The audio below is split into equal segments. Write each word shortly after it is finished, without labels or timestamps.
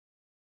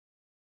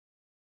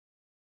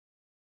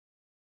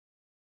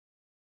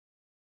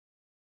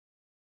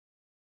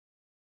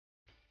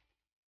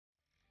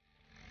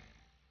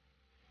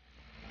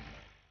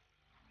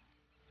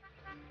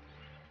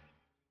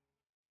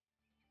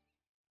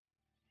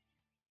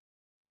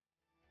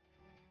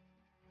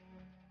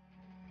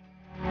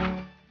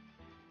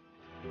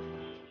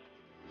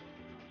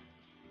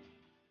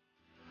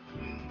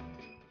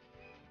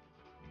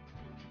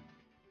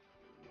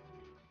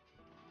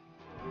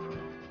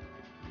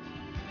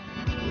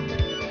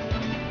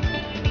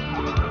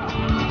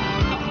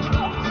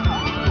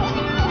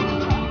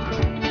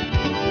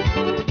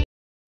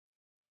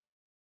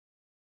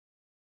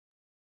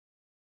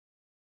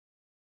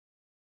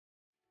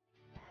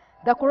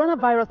The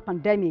coronavirus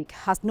pandemic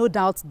has no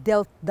doubt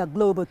dealt the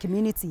global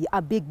community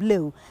a big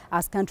blow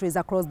as countries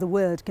across the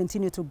world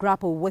continue to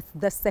grapple with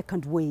the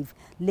second wave.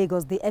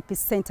 Lagos, the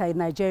epicenter in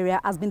Nigeria,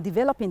 has been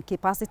developing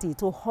capacity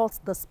to halt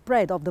the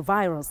spread of the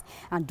virus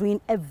and doing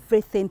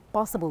everything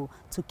possible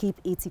to keep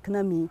its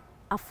economy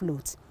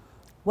afloat.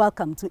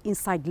 Welcome to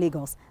Inside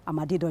Lagos. I'm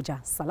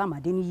Adedoja. Salam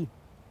Adeniyi.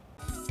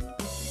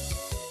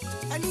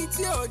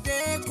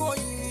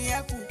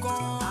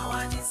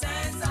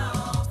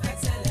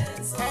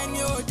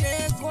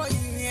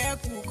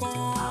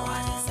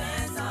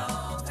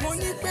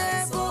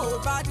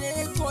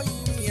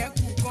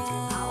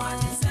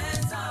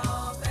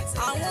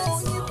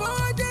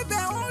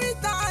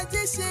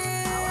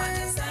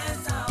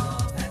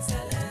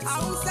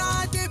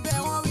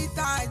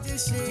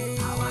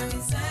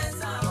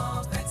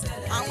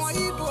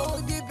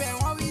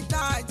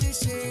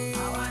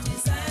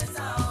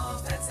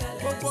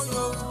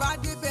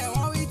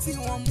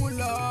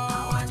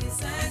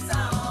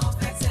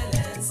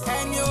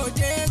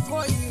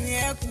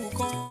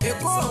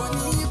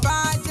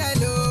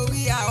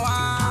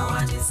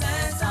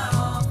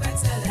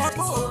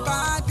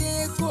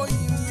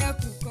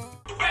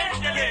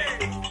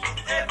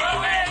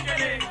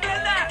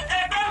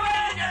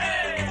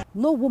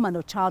 No woman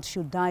or child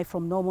should die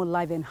from normal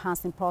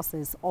life-enhancing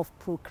process of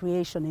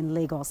procreation in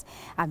Lagos.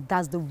 And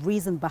that's the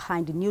reason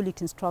behind the newly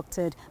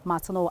constructed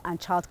maternal and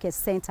childcare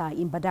center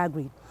in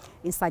Badagry.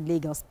 Inside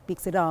Lagos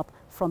picks it up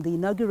from the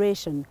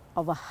inauguration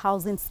of a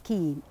housing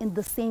scheme in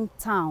the same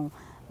town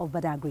of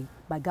Badagry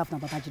by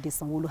Governor Babajide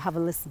Sanwo-Olu. Have a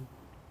listen.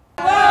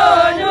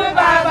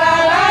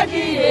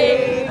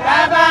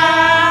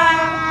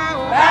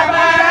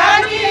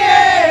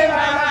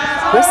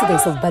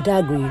 Residents of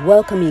Badagry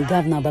welcoming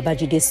Governor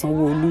Babajide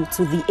Sanwo-Olu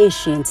to the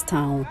ancient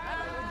town.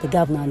 The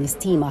governor and his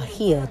team are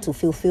here to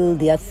fulfill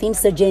their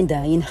theme's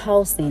agenda in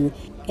housing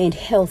and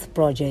health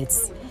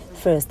projects.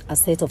 First, a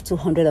set of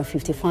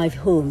 255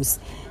 homes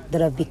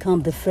that have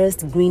become the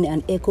first green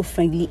and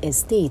eco-friendly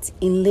estate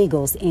in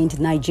Lagos and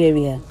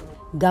Nigeria.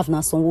 Governor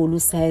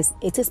Sanwo-Olu says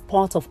it is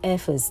part of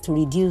efforts to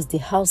reduce the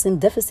housing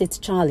deficit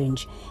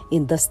challenge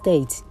in the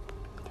state.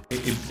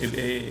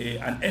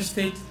 An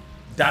estate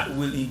that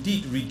will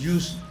indeed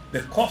reduce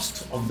the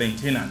cost of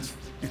maintenance.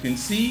 You can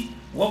see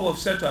what we've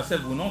said to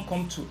ourselves will not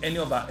come to any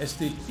of our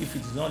estate if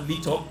it is not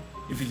lit up,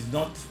 if it is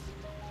not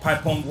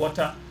pipe pump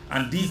water,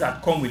 and these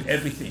that come with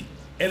everything.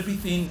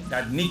 Everything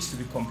that needs to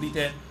be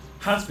completed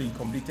has been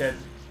completed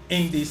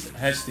in this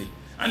estate.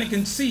 And you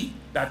can see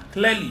that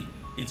clearly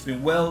it's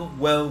been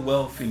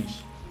well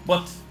finished.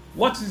 But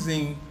what is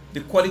in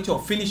the quality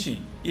of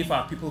finishing if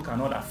our people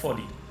cannot afford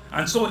it?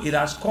 And so it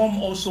has come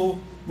also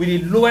with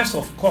the lowest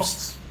of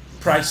costs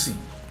pricing.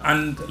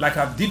 And like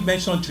I did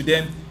mention to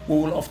them, we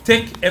will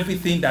take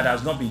everything that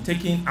has not been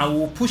taken and we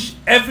will push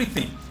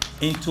everything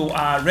into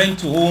our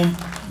rent-to-home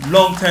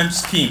long-term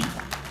scheme.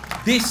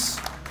 This,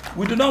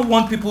 we do not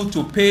want people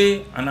to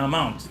pay an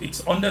amount.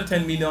 It's under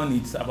 10 million,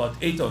 it's about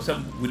 8 or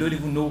 7. We don't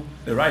even know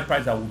the right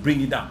price that will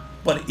bring it down.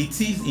 But it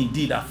is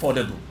indeed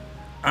affordable.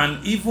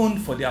 And even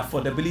for the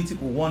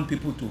affordability, we want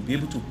people to be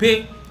able to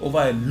pay over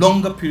a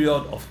longer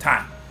period of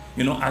time.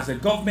 You know, as a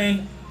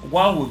government,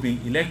 while we've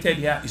been elected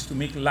here is to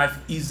make life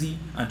easy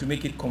and to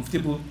make it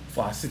comfortable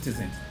for our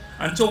citizens.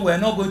 And so we're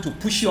not going to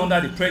push you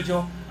under the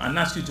pressure and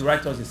ask you to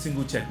write us a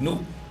single check.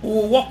 No, we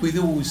will work with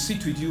you, we will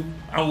sit with you,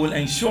 and we'll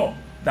ensure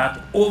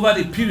that over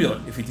the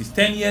period, if it is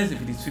 10 years,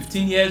 if it is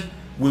 15 years,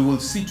 we will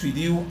sit with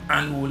you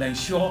and we will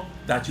ensure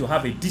that you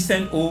have a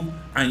decent home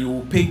and you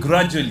will pay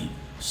gradually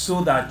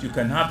so that you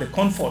can have the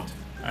comfort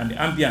and the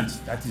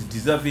ambience that is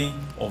deserving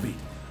of it.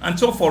 And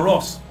so for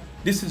us,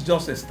 this is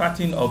just a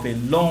starting of a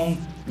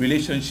long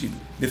relationship.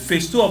 The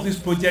phase 2 of this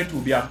project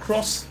will be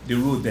across the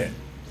road there.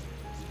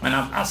 And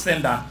I've asked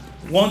them that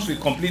once we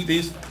complete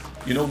this,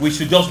 you know, we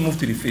should just move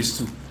to the phase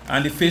 2.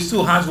 And the phase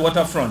 2 has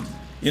waterfront.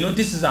 You know,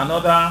 this is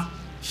another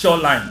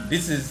shoreline.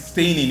 This is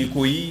staying in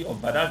Ikoyi of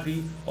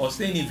Badagry or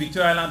staying in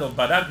Victoria Island of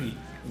Badagry,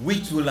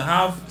 which will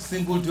have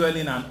single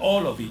dwelling and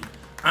all of it.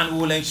 And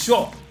we will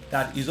ensure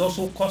that it's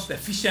also cost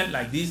efficient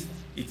like this,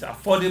 it's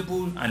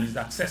affordable and it's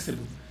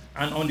accessible.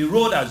 And on the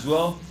road as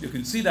well, you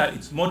can see that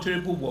it's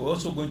motorable. We're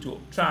also going to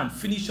try and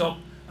finish up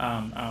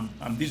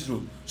this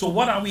road. So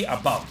what are we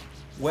about?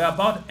 We're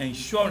about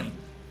ensuring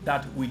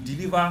that we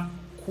deliver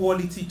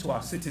quality to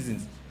our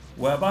citizens.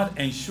 We're about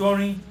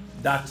ensuring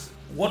that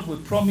what we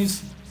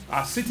promise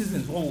our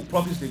citizens, what we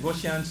promise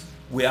Lagosians,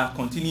 we are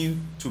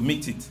continuing to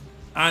meet it.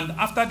 And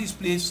after this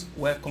place,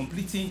 we're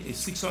completing a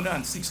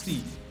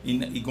 660 in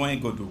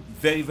Igoengodo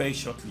very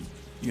shortly.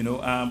 You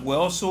know, we're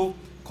also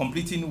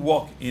completing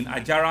work in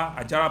Ajara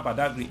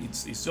Badagry.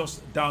 It's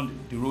just down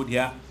the road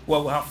here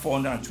where we have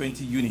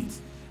 420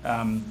 units.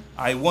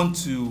 I want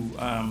to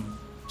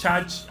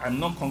charge, I'm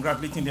not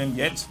congratulating them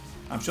yet.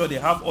 I'm sure they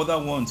have other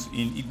ones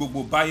in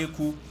Igbobo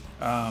Bayeku,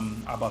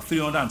 about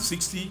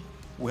 360.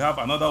 We have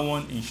another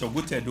one in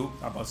Shogutedo,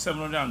 about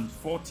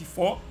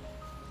 744.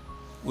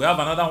 We have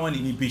another one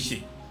in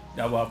Ibishe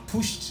that were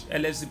pushed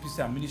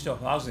LSCPC and Ministry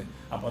of Housing,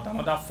 about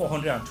another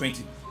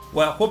 420.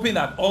 We're hoping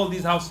that all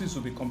these houses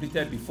will be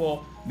completed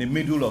before the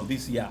middle of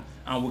this year,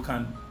 and we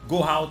can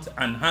go out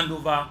and hand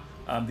over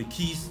the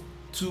keys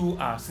to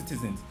our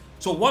citizens.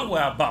 So what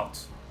we're about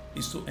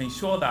is to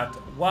ensure that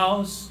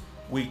whilst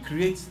we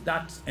create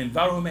that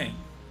environment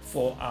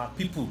for our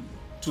people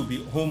to be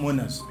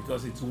homeowners,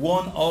 because it's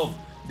one of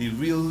the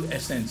real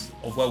essence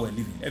of where we're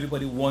living.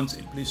 Everybody wants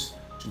a place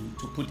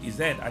to put his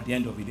head at the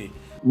end of the day.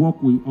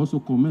 Work will also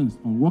commence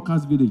on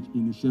Workers' Village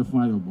in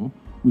Ishefuayobo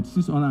with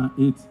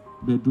 608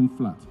 bedroom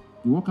flat.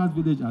 The Workers'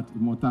 Village at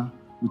Imota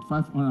with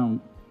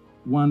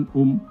 501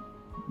 home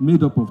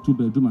made up of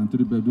 2-bedroom and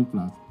 3-bedroom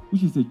flats,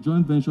 which is a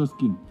joint venture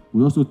scheme,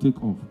 will also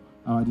take off.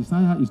 Our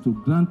desire is to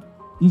grant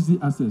easy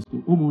access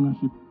to home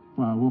ownership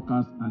for our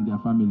workers and their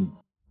family.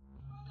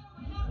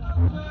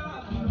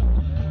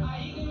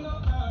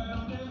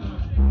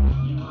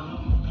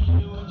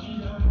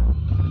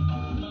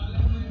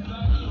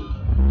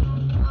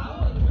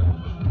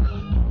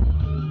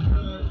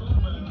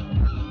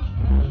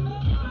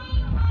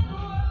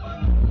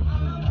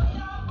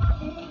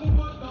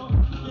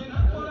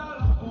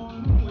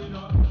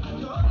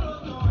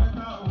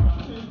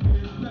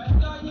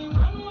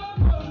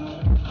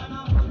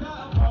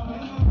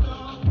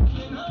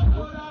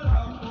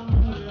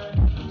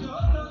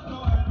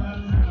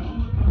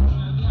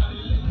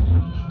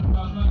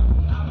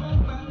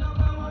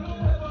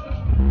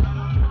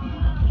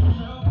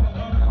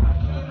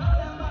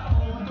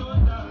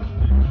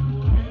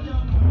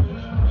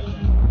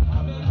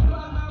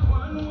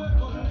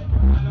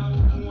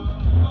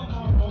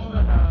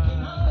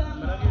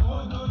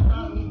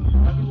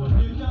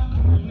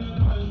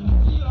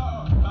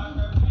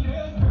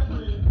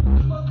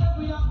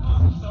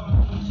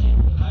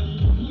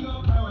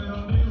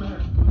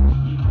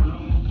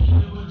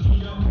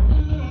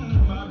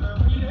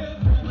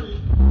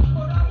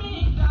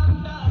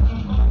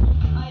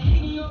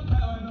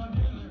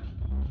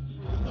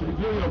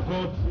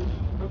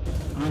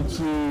 And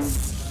to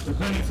the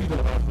benefit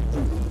of our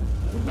people,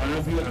 the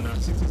Badagry and our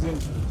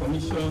citizens,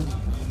 commission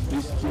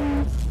is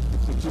to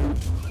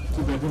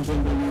two-bedroom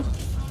bungalows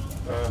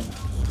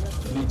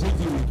in the JD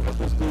with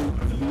Purple School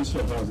and the Ministry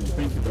of Housing.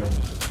 Thank you very much.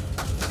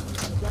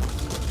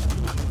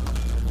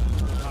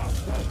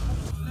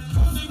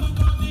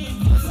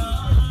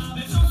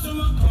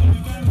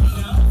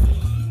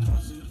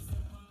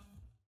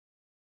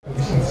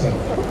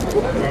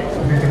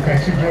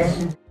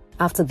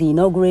 After the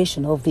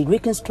inauguration of the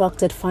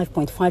reconstructed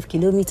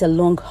 5.5-kilometer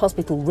long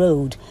hospital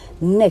road,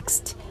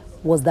 next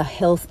was the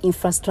health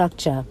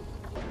infrastructure.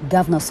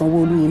 Governor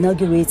Sanwo-Olu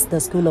inaugurates the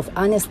School of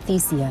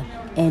Anesthesia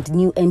and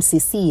new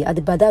MCC at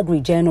the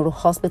Badagry General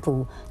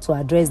Hospital to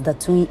address the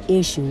twin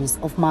issues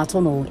of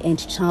maternal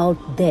and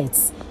child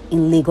deaths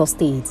in Lagos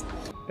State.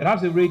 It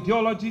has a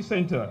radiology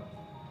center.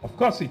 Of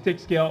course, it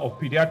takes care of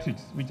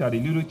pediatrics, which are the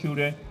little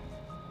children.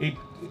 It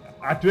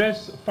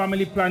addresses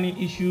family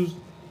planning issues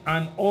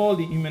and all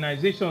the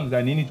immunizations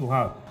that they need to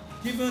have.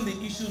 Given the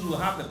issues we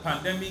have, the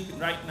pandemic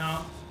right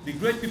now, the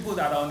great people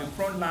that are on the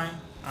front line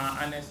are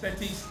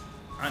anesthetics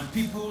and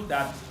people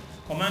that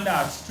Commander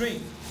has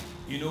trained,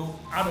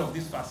 out of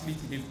this facility.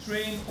 They've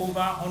trained over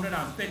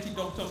 130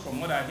 doctors from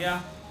what I hear,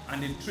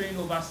 and they've trained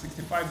over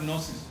 65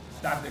 nurses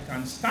that they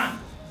can stand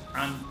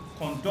and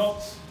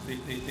conduct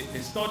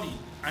the study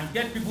and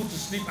get people to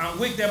sleep and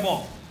wake them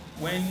up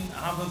when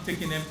I haven't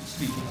taken them to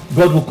sleep.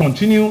 God will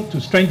continue to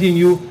strengthen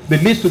you. The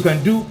least you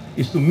can do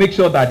is to make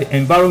sure that the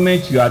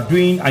environment you are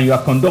doing and you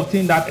are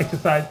conducting that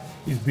exercise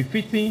is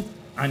befitting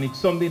and it's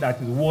something that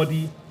is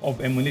worthy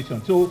of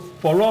emulation. So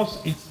for us,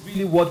 it's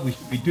really what we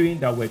should be doing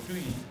that we're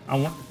doing. I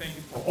want to thank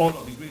you for all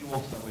of the great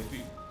works that we're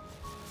doing.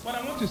 But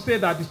I want to say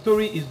that the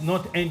story is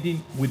not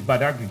ending with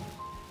Badagry.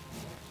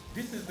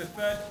 This is the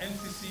third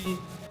MCC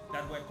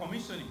that we're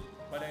commissioning,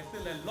 but there's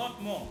still a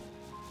lot more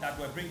that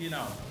we're bringing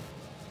out.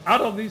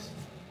 Out of this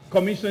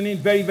commissioning,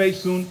 very, very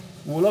soon,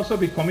 we'll also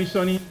be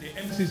commissioning the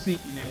MCC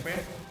in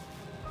Epe.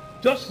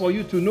 Just for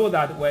you to know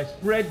that we're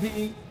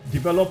spreading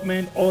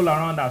development all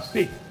around our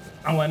state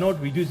and we're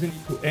not reducing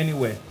it to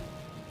anywhere.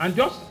 And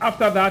just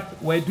after that,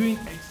 we're doing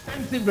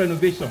extensive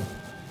renovation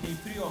in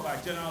 3 of our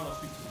general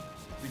hospitals.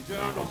 The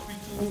general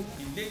hospital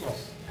in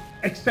Lagos,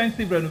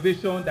 extensive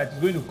renovation that is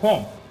going to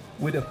come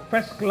with a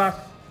first-class,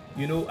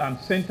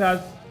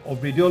 centers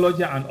of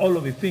radiology and all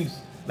of the things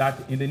that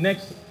in the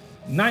next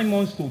 9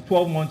 months to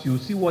 12 months, you'll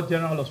see what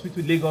General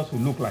Hospital Lagos will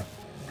look like.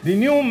 The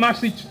new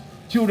Massive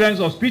Children's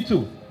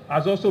Hospital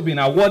has also been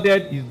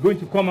awarded. It's going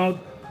to come out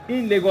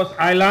in Lagos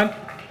Island.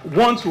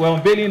 Once we're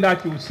unveiling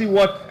that, you'll see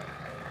what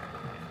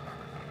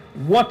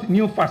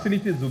new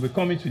facilities will be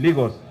coming to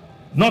Lagos.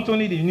 Not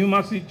only the new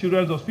Massive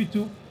Children's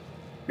Hospital,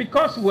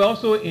 because we're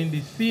also in the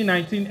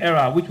C-19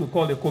 era, which we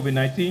call the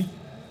COVID-19,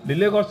 the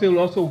Lagos State will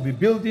also be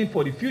building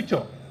for the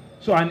future.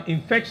 So an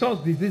infectious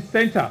disease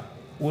center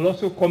will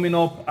also coming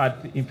up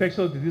at the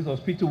Infectious Disease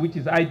Hospital, which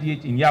is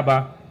IDH in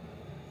Yaba.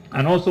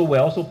 And also we're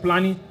also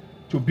planning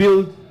to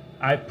build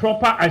a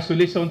proper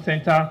isolation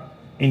center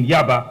in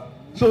Yaba.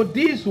 So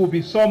these will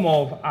be some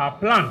of our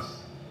plans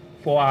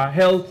for our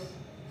health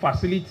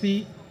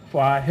facility,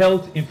 for our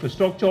health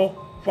infrastructure,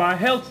 for our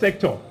health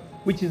sector.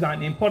 which is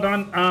an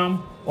important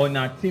arm on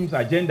our team's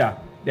agenda.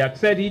 They have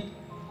said it,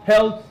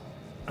 health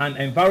and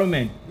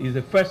environment is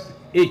the first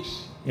H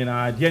in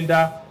our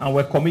agenda, and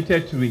we're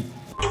committed to it.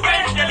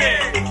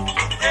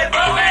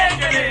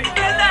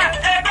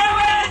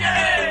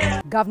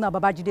 Governor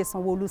Babajide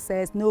Sanwo-Olu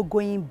says no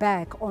going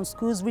back on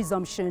schools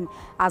resumption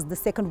as the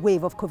second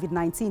wave of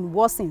COVID-19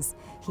 worsens.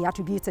 He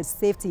attributed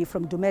safety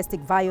from domestic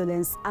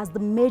violence as the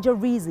major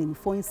reason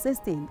for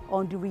insisting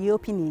on the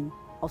reopening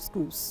of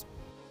schools.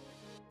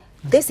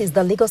 This is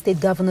the Lagos State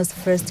Governor's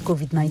first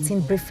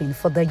COVID-19 briefing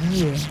for the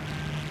year.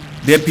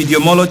 The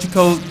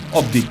epidemiological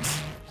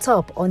update.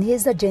 Top on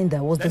his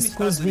agenda was the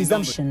school's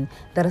resumption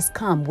that has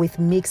come with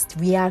mixed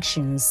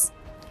reactions.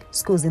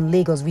 Schools in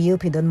Lagos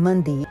reopened on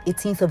Monday,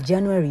 18th of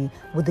January,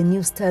 with the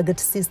new staggered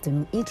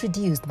system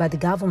introduced by the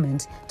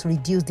government to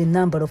reduce the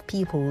number of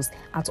pupils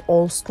at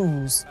all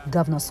schools.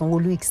 Governor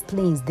Sanwo-Olu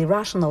explains the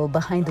rationale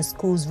behind the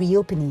schools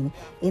reopening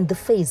in the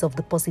face of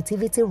the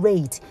positivity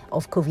rate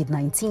of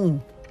COVID-19.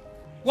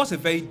 It was a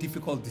very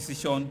difficult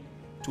decision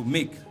to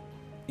make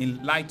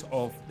in light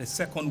of the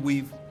second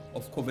wave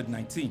of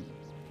COVID-19.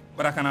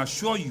 But I can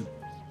assure you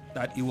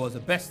that it was the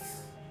best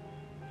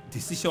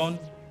decision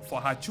for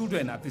our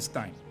children at this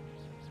time,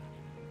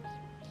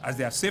 as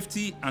their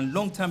safety and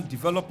long-term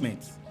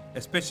development,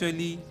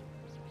 especially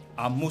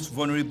our most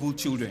vulnerable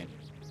children.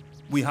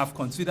 We have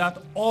considered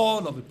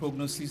all of the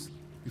prognosis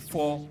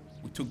before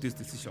we took this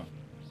decision.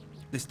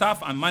 The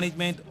staff and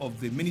management of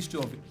the Ministry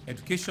of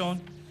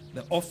Education,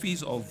 the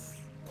Office of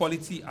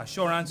Quality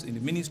Assurance in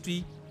the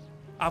ministry,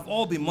 have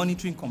all been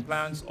monitoring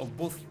compliance of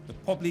both the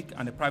public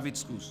and the private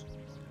schools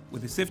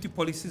with the safety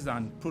policies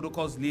and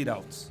protocols laid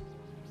out.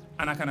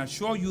 And I can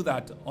assure you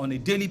that on a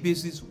daily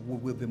basis, we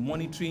will be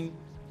monitoring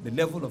the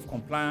level of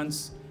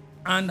compliance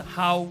and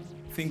how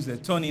things are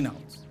turning out.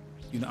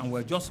 And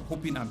we're just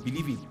hoping and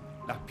believing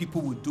that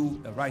people will do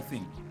the right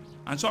thing.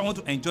 And so I want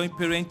to enjoin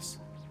parents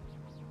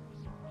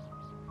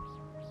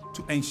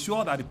to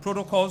ensure that the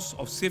protocols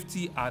of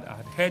safety are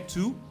adhered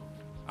to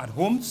at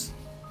homes,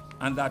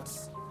 and that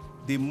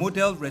they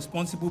model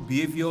responsible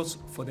behaviors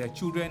for their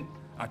children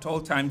at all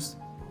times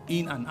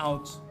in and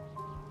out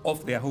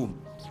of their home.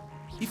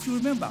 If you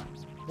remember,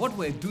 what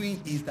we're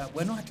doing is that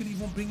we're not actually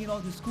even bringing all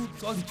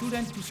the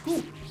children to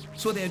school.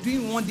 So they're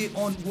doing 1 day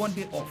on, 1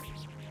 day off.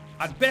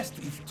 At best,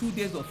 it's 2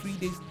 days or 3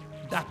 days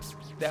that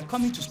they're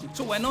coming to school.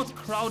 So we're not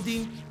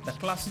crowding the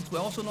classes. We're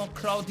also not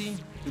crowding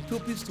the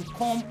pupils to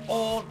come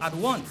all at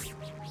once.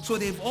 So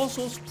they've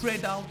also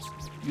spread out,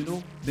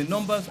 the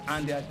numbers,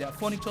 and their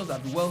furnitures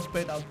are well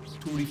spread out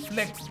to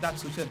reflect that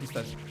social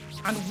distance.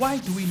 And why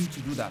do we need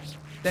to do that?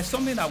 There's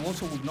something that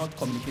also we've not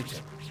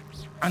communicated.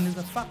 And it's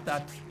the fact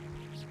that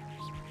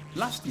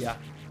last year,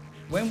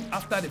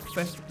 after the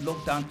first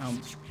lockdown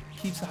and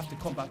kids have to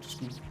come back to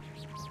school,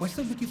 we're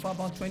still looking for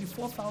about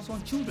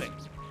 24,000 children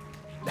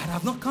that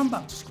have not come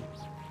back to school.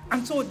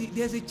 And so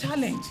there's a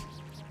challenge.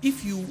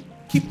 If you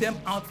keep them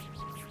out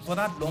for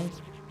that long,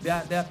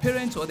 their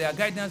parents or their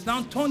guardians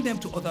now turn them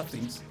to other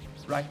things,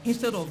 right?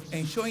 Instead of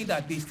ensuring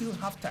that they still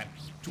have time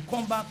to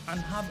come back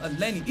and have a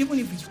learning, even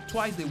if it's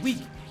twice a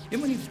week,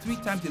 even if it's 3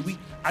 times a week,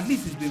 at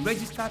least it's been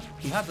registered,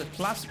 he has a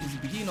class, it's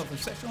the beginning of a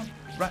session,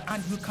 right?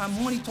 And you can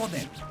monitor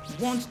them.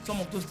 Once some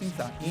of those things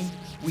are in,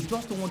 we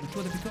just don't want to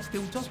throw them because they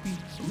will just be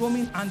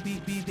roaming and they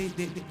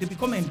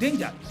become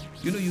endangered.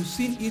 You've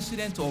seen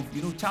incidents of,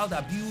 child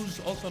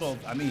abuse, all sort of,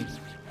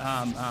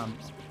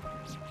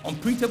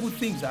 unprintable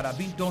things that are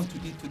being done to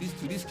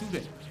these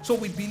children. So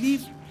we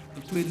believe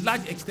to a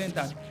large extent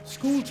that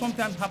school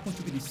sometimes happens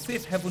to be the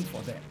safe haven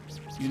for them.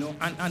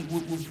 And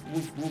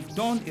we've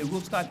done a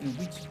roster in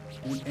which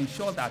we'll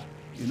ensure that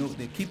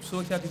they keep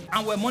social distance,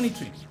 and we're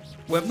monitoring.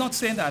 We have not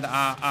said that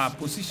our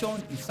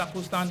position is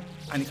sacrosanct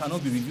and it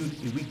cannot be reviewed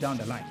a week down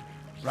the line,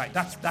 right?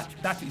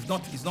 That is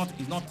not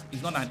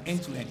an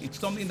end to end. It's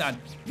something that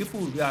if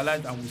we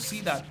realize and we see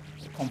that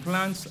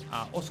compliance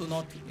are also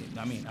not,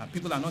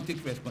 people are not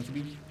taking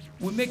responsibility,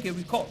 we'll make a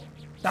recall.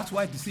 That's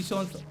why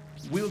decisions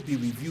will be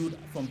reviewed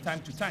from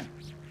time to time.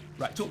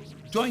 Right, so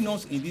join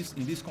us in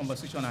this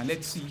conversation and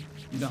let's see,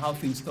 how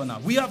things turn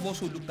out. We have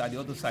also looked at the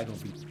other side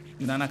of it,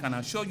 and I can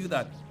assure you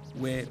that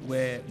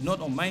we're not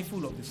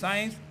unmindful of the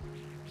science.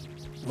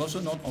 We're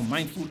also not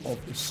unmindful of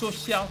the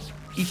social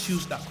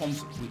issues that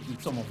comes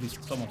with some of this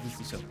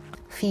issues.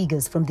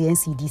 Figures from the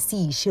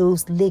NCDC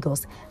shows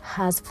Lagos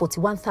has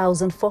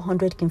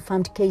 41,400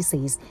 confirmed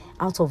cases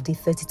out of the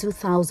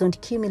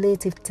 32,000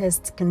 cumulative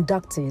tests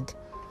conducted.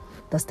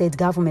 The state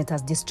government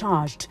has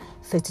discharged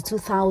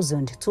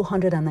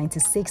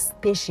 32,296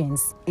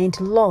 patients and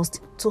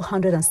lost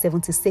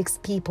 276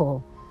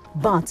 people.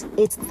 But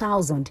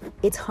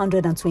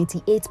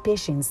 8,828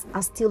 patients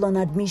are still on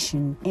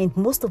admission, and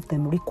most of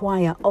them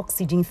require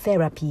oxygen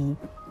therapy.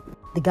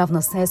 The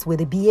governor says with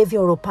the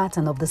behavioral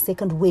pattern of the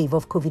second wave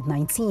of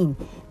COVID-19,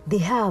 they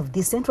have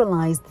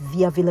decentralized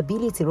the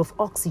availability of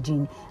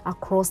oxygen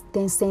across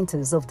 10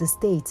 centers of the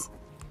state.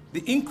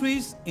 The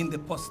increase in the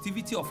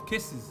positivity of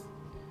cases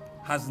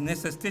has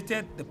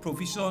necessitated the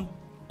provision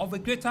of a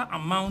greater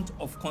amount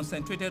of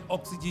concentrated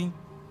oxygen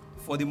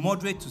for the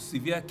moderate to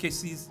severe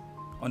cases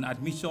on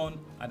admission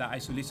at the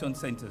isolation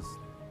centers.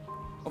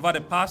 Over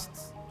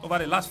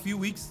the last few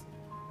weeks,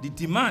 the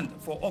demand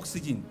for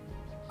oxygen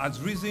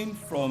has risen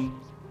from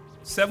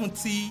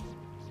 70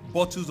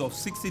 bottles of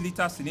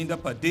 60-liter cylinder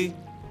per day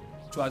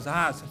to as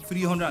high as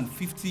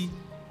 350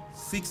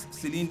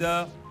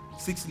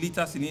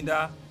 6-liter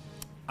cylinder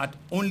at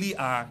only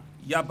our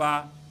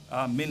Yaba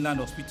mainland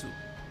hospital.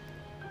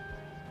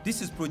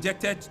 This is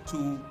projected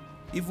to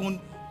even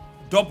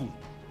double,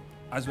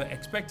 as we're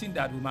expecting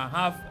that we might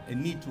have a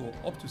need to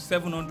up to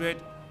 700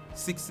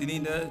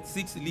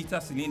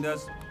 6-liter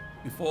cylinders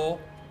before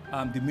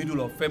the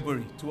middle of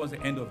February, towards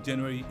the end of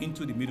January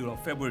into the middle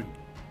of February.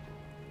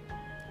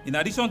 In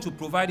addition to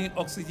providing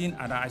oxygen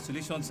at our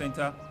isolation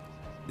center,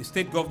 the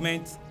state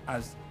government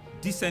has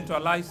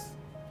decentralized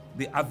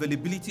the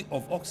availability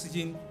of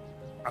oxygen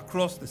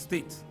across the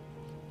state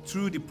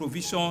through the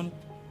provision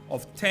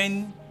of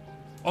 10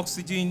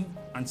 oxygen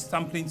and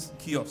sampling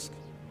kiosks.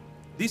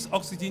 This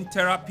oxygen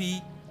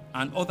therapy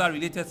and other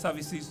related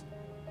services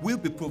will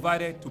be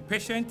provided to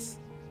patients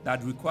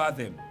that require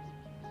them.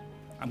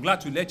 I'm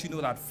glad to let you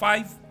know that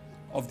 5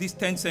 of these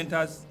 10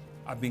 centers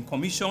have been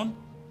commissioned,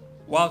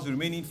 whilst the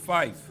remaining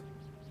 5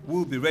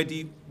 will be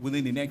ready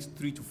within the next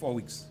 3 to 4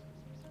 weeks.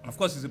 And of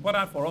course, it's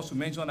important for us to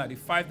mention that the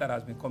 5 that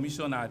has been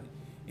commissioned are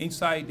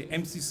inside the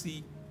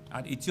MCC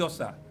at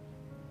Etiosa,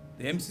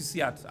 the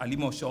MCC at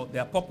Alimosho. They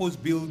are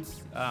purpose-built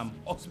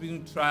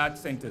oxygen triad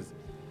centers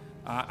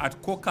at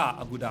Koka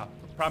Aguda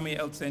Primary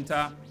Health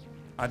Center,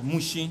 at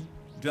Mushin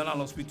General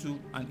Hospital,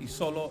 and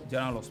Isolo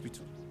General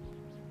Hospital.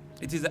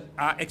 It is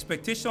our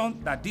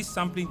expectation that this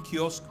sampling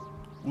kiosk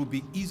will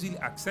be easily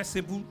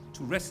accessible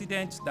to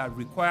residents that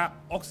require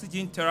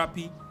oxygen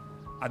therapy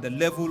at the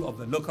level of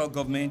the local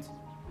government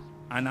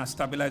and a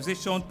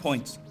stabilization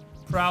point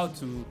prior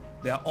to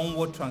their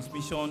onward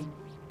transmission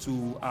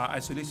to our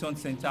isolation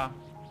center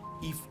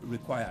if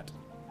required.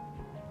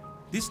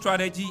 This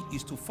strategy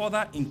is to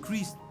further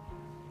increase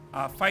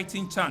our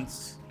fighting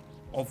chance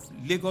of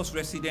Lagos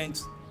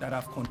residents that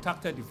have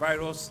contracted the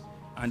virus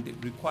and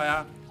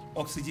require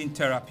oxygen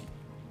therapy.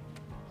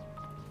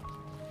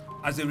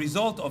 As a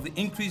result of the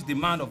increased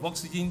demand of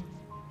oxygen,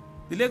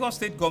 the Lagos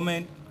State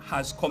government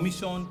has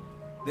commissioned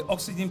the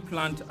oxygen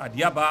plant at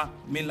Yaba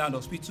Mainland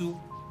Hospital,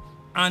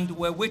 and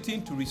we're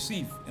waiting to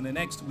receive in the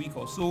next week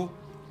or so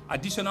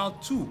additional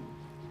 2.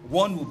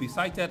 One will be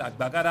sited at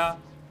Bagada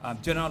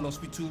General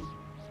Hospital,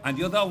 and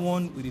the other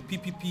one with the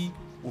PPP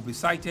will be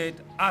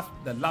sited at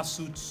the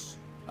Lasut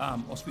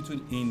Hospital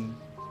in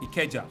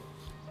Ikeja.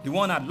 The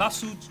one at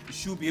Lasut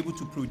should be able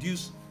to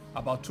produce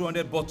about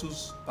 200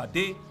 bottles per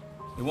day.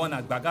 The one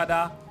at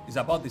Bagada is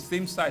about the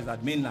same size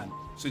as mainland,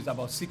 so it's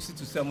about 60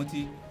 to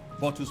 70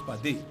 bottles per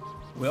day.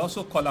 We're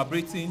also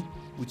collaborating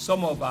with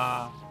some of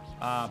our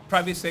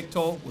private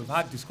sector. We've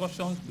had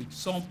discussions with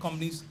some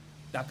companies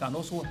that can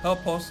also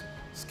help us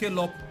scale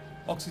up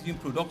oxygen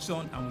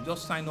production, and we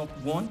just signed up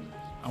one,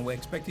 and we're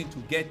expecting to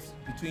get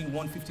between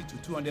 150 to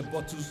 200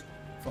 bottles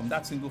from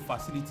that single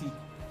facility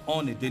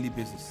on a daily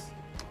basis.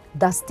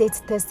 The state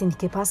testing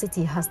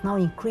capacity has now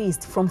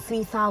increased from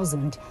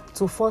 3,000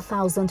 to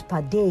 4,000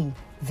 per day.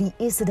 The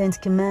incident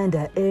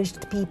commander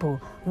urged people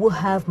who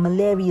have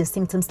malaria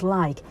symptoms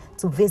like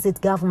to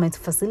visit government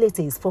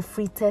facilities for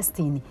free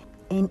testing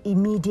and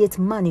immediate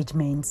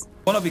management.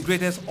 One of the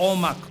greatest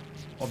hallmark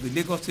of the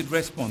Lagos State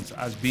response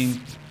has been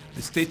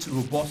the state's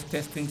robust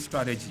testing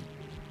strategy.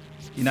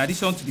 In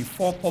addition to the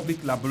 4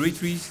 public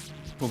laboratories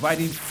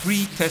providing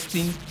free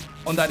testing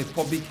under the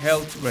public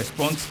health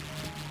response,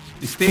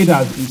 the state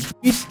has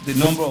increased the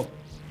number of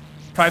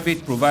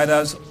private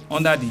providers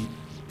under the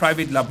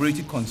private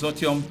laboratory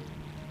consortium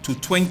to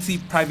 20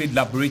 private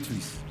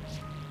laboratories.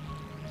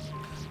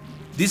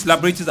 These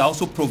laboratories are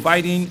also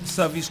providing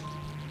service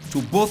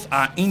to both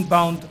our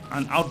inbound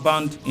and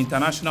outbound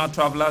international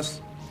travelers,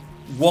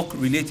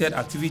 work-related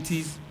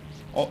activities,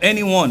 or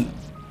anyone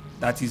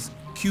that is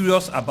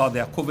curious about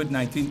their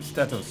COVID-19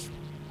 status.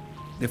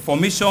 The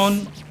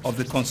formation of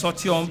the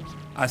consortium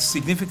has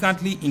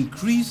significantly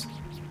increased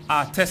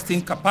our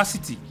testing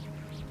capacity,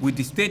 with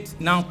the state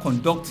now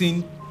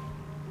conducting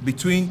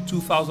between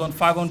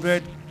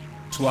 2,500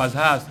 to as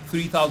high as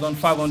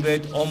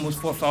 3,500, almost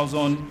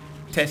 4,000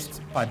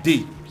 tests per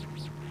day.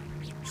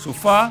 So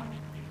far,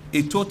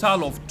 a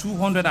total of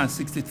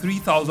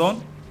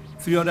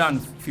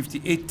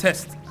 263,358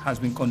 tests has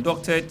been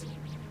conducted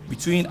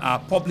between our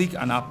public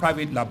and our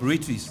private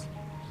laboratories,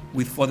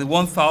 with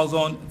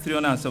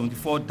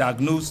 41,374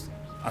 diagnosed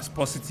as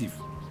positive.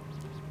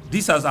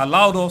 This has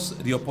allowed us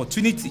the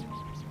opportunity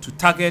to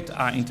target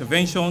our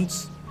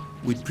interventions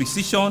with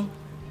precision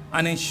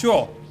and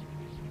ensure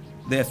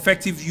the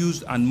effective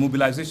use and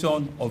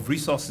mobilization of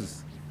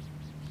resources.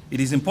 It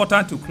is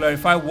important to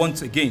clarify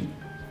once again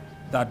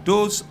that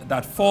those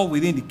that fall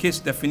within the case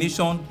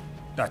definition,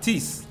 that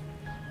is,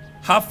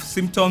 have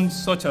symptoms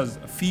such as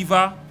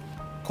fever,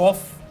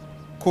 cough,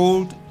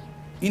 cold,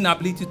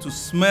 inability to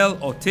smell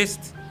or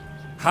taste,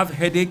 have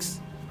headaches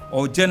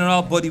or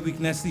general body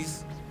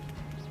weaknesses,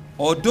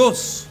 or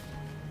those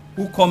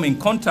who come in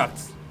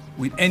contact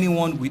with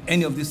anyone with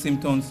any of these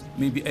symptoms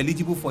may be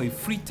eligible for a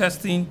free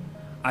testing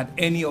at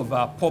any of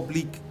our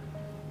public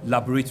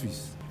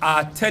laboratories.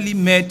 Our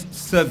telemed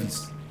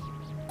service,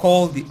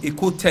 called the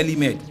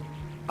EcoTelemed,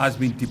 has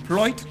been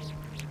deployed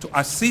to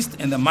assist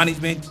in the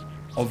management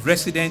of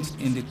residents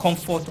in the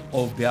comfort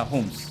of their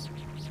homes.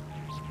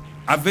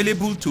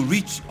 Available to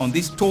reach on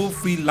this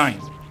toll-free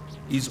line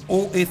is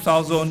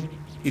 08000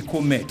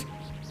 EcoMed,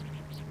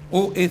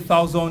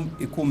 08000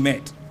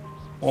 EcoMed,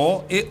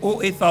 or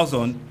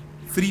 08000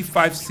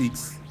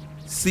 356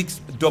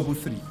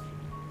 633,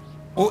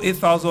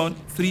 08000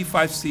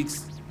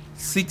 356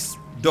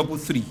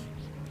 633.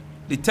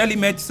 The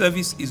telemed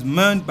service is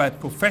manned by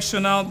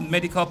professional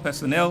medical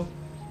personnel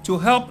to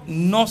help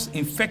nurse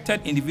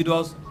infected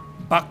individuals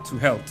back to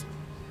health.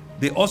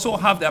 They also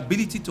have the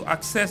ability to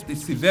assess the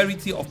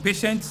severity of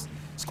patients'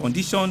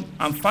 condition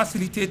and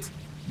facilitate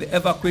the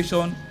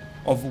evacuation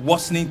of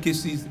worsening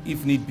cases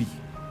if need be.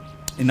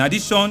 In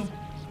addition,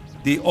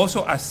 they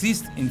also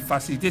assist in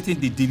facilitating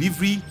the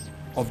delivery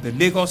of the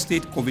Lagos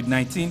State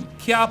COVID-19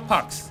 care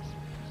packs,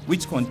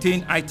 which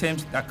contain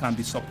items that can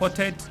be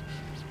supported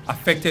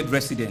affected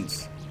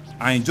residents.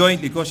 I enjoin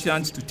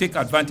Lagosians to take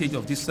advantage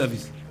of this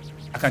service.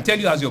 I can tell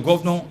you as your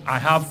governor, I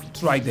have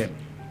tried them.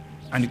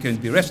 And you can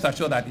be rest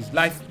assured that it's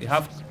life. They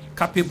have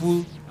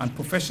capable and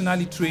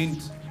professionally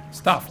trained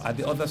staff at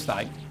the other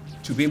side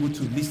to be able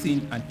to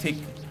listen and take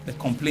the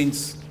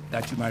complaints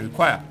that you might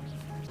require.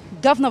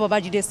 Governor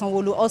Babajide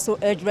Sanwo-Olu also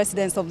urged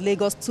residents of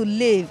Lagos to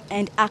live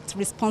and act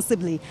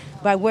responsibly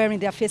by wearing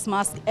their face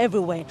masks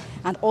everywhere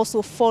and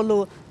also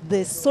follow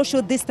the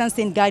social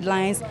distancing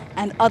guidelines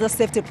and other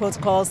safety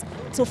protocols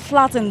to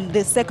flatten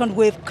the second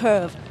wave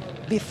curve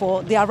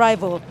before the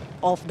arrival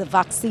of the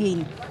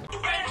vaccine.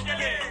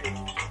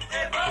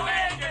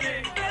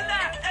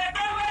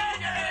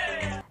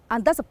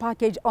 And that's a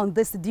package on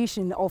this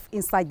edition of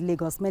Inside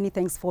Lagos. Many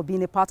thanks for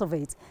being a part of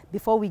it.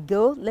 Before we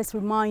go, let's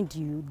remind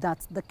you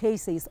that the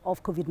cases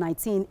of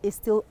COVID-19 is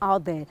still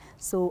out there,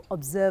 so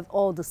observe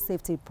all the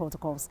safety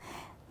protocols.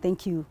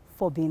 Thank you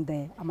for being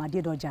there. I'm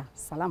Adedoja.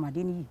 Salam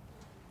Adeniyi.